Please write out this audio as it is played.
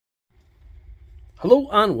Hello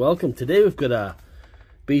and welcome. Today we've got a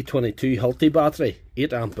B22 Hilti battery,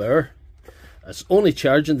 8 ampere. It's only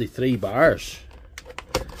charging the 3 bars.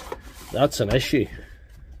 That's an issue.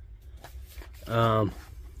 I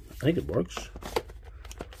think it works.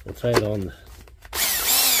 We'll try it on.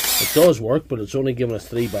 It does work, but it's only giving us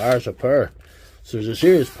 3 bars of power. So there's a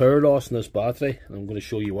serious power loss in this battery, and I'm going to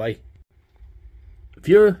show you why. If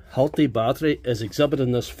your Hilti battery is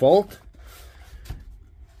exhibiting this fault,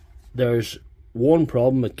 there's one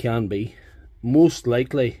problem it can be, most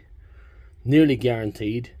likely, nearly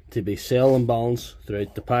guaranteed, to be cell imbalance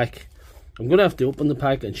throughout the pack. I'm going to have to open the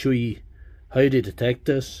pack and show you how to detect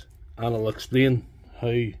this, and I'll explain how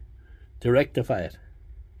to rectify it.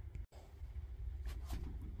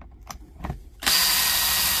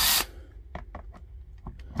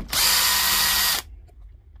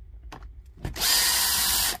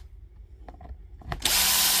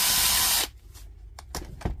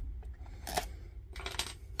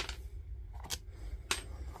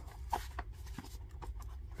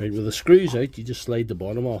 Right, with the screws out, you just slide the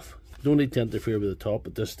bottom off. You don't need to interfere with the top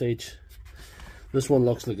at this stage. This one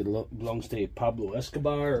looks like it belongs to Pablo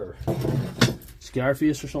Escobar or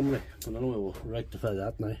Scarface or something. But anyway, we'll rectify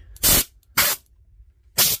that now.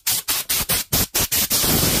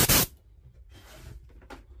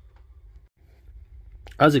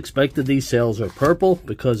 As expected, these cells are purple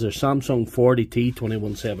because they're Samsung 40T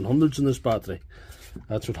 21700s in this battery.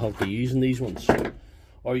 That's what Hilti use in these ones.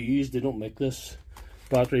 Or they don't make this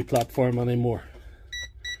battery platform anymore,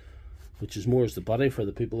 which is more as the body for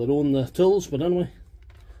the people that own the tools. But anyway,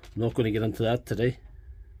 I'm not going to get into that today.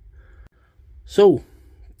 So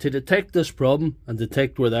to detect this problem and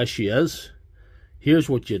detect where the issue is, here's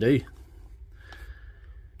what you do.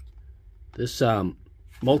 This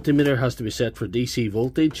multimeter has to be set for DC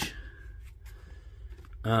voltage,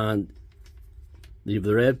 and you have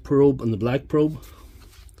the red probe and the black probe,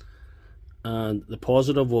 and the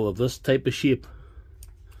positive will have this type of shape.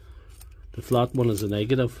 The flat one is a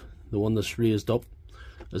negative, the one that's raised up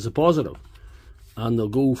is a positive, and they'll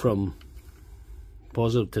go from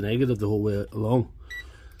positive to negative the whole way along.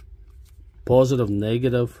 Positive,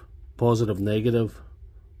 negative, positive, negative,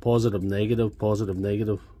 positive, negative, positive,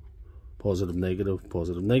 negative, positive, negative,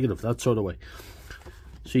 positive, negative, that sort of way.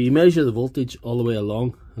 So you measure the voltage all the way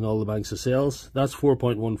along in all the banks of cells. That's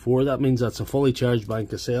 4.14, that means that's a fully charged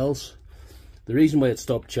bank of cells. The reason why it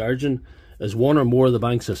stopped charging is one or more of the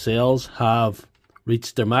banks of cells have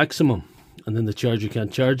reached their maximum, and then the charger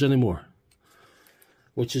can't charge anymore,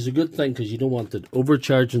 which is a good thing because you don't want it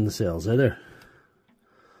overcharging the cells either.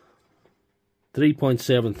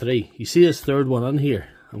 3.73. You see this third one on here?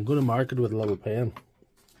 I'm going to mark it with a little pen.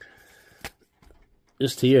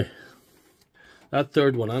 Just here. That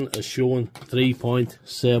third one on is showing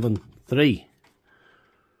 3.73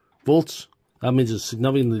 volts. That means it's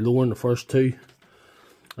significantly lower than the first two,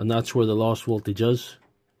 and that's where the lost voltage is.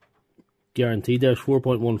 Guaranteed. There's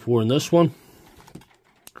 4.14 in this one.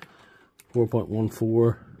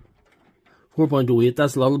 4.14. 4.08.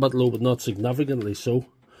 That's a little bit low, but not significantly so.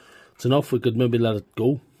 It's enough we could maybe let it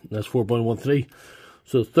go. That's 4.13.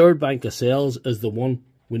 So the third bank of cells is the one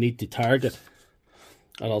we need to target.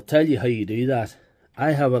 And I'll tell you how you do that.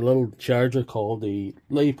 I have a little charger called the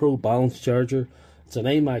LiPro balance charger. It's an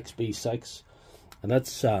Imax B6. And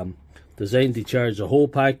that's designed to charge the whole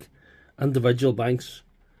pack, individual banks,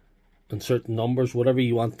 and certain numbers, whatever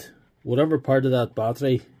you want. Whatever part of that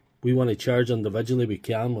battery we want to charge individually, we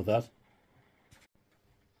can with that.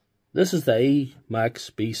 This is the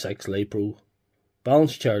Imax B6 LiPro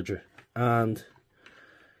balance charger, and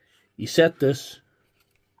you set this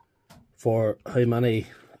for how many.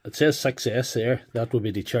 It says 6S there, that would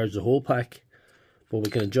be to charge the whole pack, but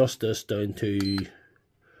we can adjust this down to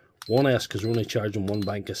 1S because we're only charging one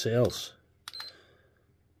bank of cells.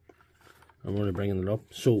 I'm only bringing it up.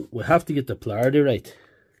 So we have to get the polarity right.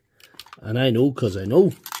 And I know because I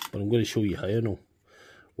know, but I'm going to show you how I know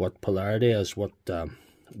what polarity is, where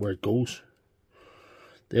it goes.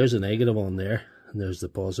 There's a negative on there, and there's the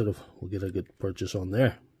positive. We'll get a good purchase on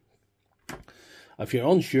there. If you're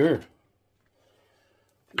unsure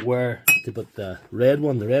where to put the red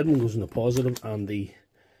one goes in the positive, and the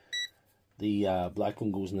black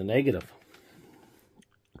one goes in the negative.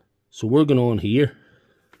 So we're going on here.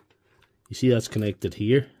 You see that's connected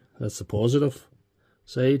here. That's the positive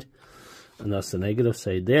side, and that's the negative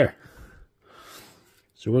side there.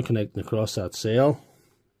 So we're connecting across that cell,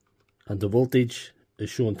 and the voltage is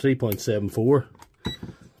showing 3.74.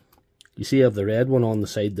 You see I have the red one on the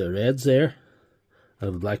side the red's there, and I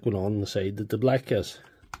have the black one on the side that the black is.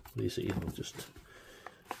 What do you see? I'll just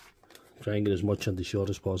try and get as much into shot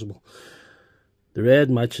as possible. the red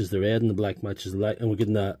matches the red and the black matches the black, and we're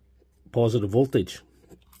getting that positive voltage.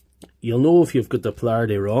 You'll know if you've got the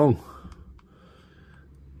polarity wrong.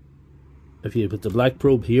 If you put the black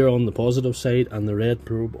probe here on the positive side and the red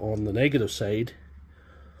probe on the negative side,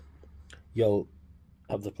 you'll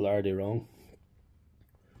have the polarity wrong.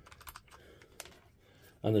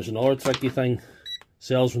 And there's another tricky thing.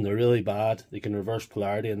 Cells, when they're really bad, they can reverse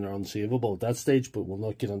polarity and they're unsavable at that stage, but we'll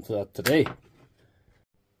not get into that today.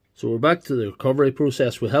 So we're back to the recovery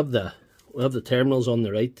process. We have the terminals on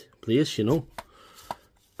the right place, you know,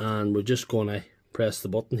 and we're just going to press the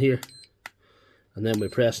button here, and then we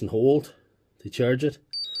press and hold to charge it.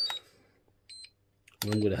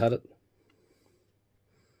 I'm going to hit it,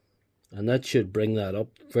 and that should bring that up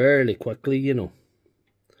fairly quickly, you know,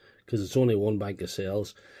 because it's only one bank of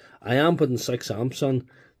cells. I am putting 6 amps on.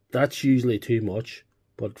 That's usually too much,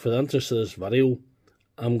 but for the interest of this video,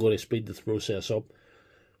 I'm going to speed the process up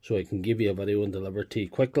so I can give you a video and deliver to you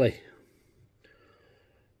quickly.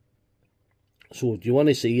 So what you want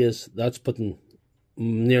to see is that's putting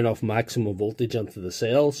near enough maximum voltage into the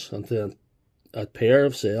cells, into a pair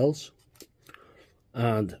of cells,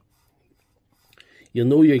 and you'll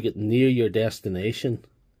know you're getting near your destination.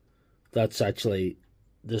 That's actually,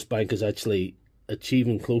 this bank is actually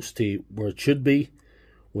achieving close to where it should be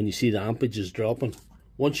when you see the ampage is dropping.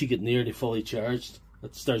 Once you get near to fully charged,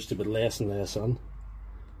 it starts to put less and less on.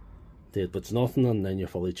 It puts nothing on, then you're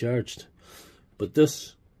fully charged. But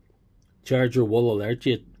this charger will alert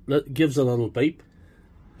you. It gives a little beep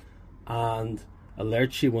and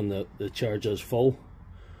alerts you when the charge is full.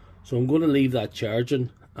 So I'm going to leave that charging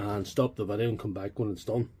and stop the video and come back when it's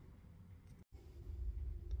done.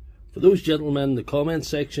 For those gentlemen in the comment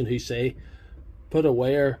section who say put a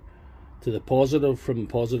wire to the positive from the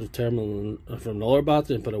positive terminal from another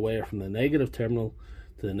battery and put a wire from the negative terminal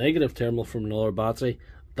to the negative terminal from another battery,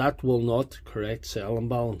 that will not correct cell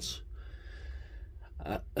imbalance.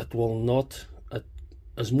 It will not. It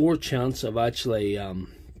has more chance of actually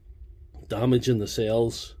damaging the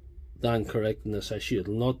cells than correcting this issue.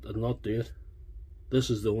 It'll not do it. This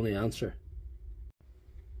is the only answer.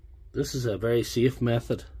 This is a very safe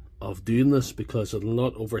method of doing this because it'll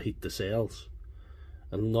not overheat the cells.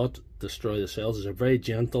 It'll not destroy the cells. It's a very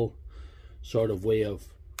gentle sort of way of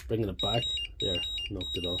bringing it back. There,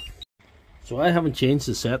 knocked it off. So I haven't changed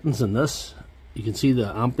the settings in this. You can see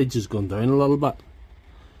the ampage has gone down a little bit,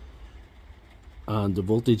 and the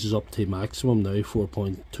voltage is up to maximum now,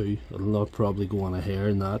 4.2. It'll not probably go on a hair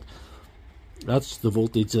in that. That's the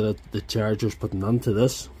voltage that the charger's putting into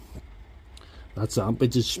this. That's the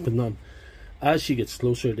ampage it's putting on. As she gets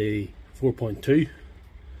closer to 4.2,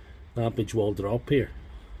 the ampage will drop here.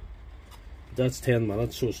 That's 10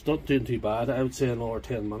 minutes, so it's not doing too bad. I would say another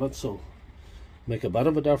 10 minutes will make a bit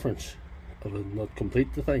of a difference. It will not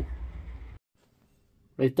complete the thing.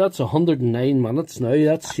 Right, that's 109 minutes now.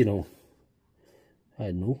 That's, you know, I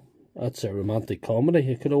don't know, that's a romantic comedy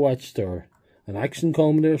you could have watched, or an action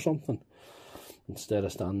comedy or something, instead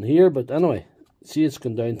of standing here. But anyway, see, it's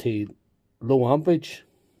gone down to low ampage.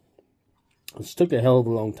 It's took a hell of a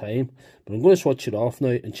long time, but I'm going to switch it off now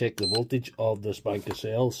and check the voltage of this bank of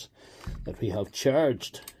cells that we have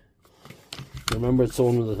charged. Remember, it's the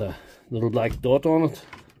one with a little black dot on it,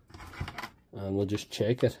 and we'll just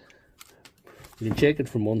check it. You can check it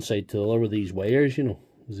from one side to the other with these wires, you know,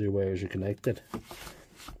 as the wires are connected.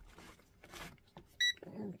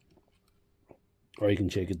 Or you can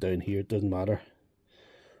check it down here, it doesn't matter.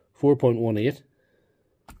 4.18.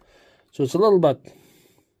 So it's a little bit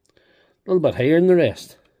higher than the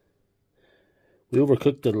rest. We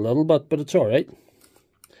overcooked it a little bit, but it's alright.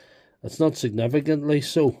 It's not significantly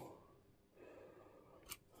so.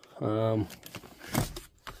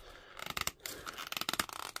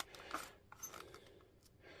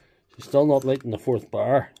 She's still not lighting the 4th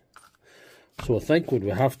bar. So I think what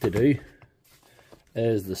we have to do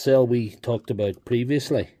is the cell we talked about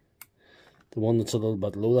previously, the one that's a little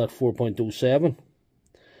bit low, that 4.07,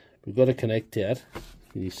 we've got to connect to it.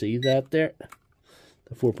 Can you see that there?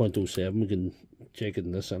 The 4.07, we can check it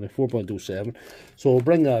in this end, 4.07. So we'll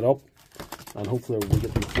bring that up, and hopefully we'll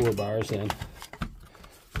get the 4 bars then.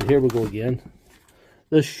 So here we go again.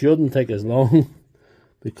 This shouldn't take as long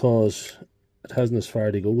because it hasn't as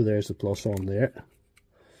far to go. There's the plus on there.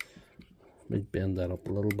 Might bend that up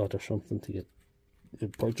a little bit or something to get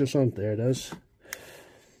good purchase on. There it is.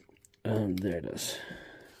 And there it is.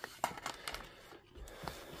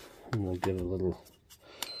 And we'll give it a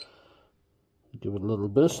little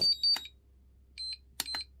boost.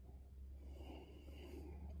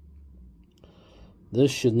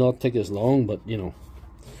 This should not take as long, but you know,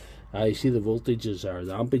 I see the voltages, or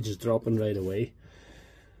the ampage is dropping right away.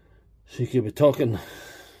 So you could be talking,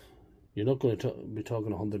 you're not going to be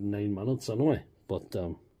talking 109 minutes anyway, but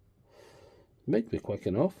it might be quick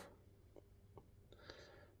enough.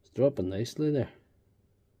 It's dropping nicely there.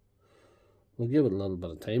 We'll give it a little bit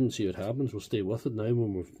of time and see what happens. We'll stay with it now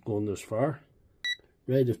when we've gone this far.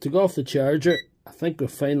 Right, I've took off the charger. I think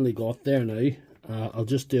we've finally got there now. I'll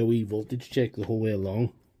just do a wee voltage check the whole way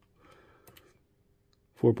along.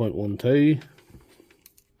 4.12,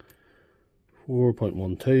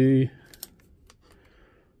 4.12,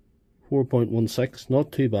 4.16,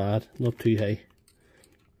 not too bad, not too high.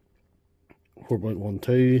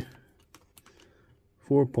 4.12,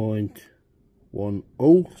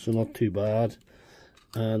 4.10, so not too bad.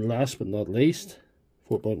 And last but not least,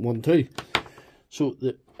 4.12. So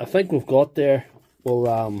I think we've got there.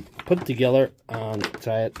 We'll put it together and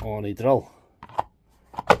try it on a drill.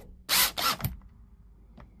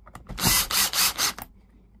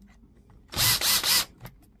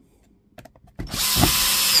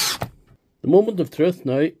 The moment of truth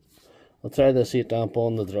now. I'll try this 8 amp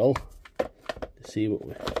on the drill to see how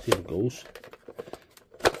it goes.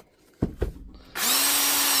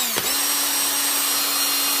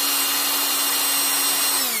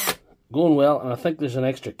 Going well, and I think there's an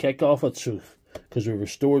extra kick off it, so because we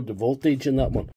restored the voltage in that one.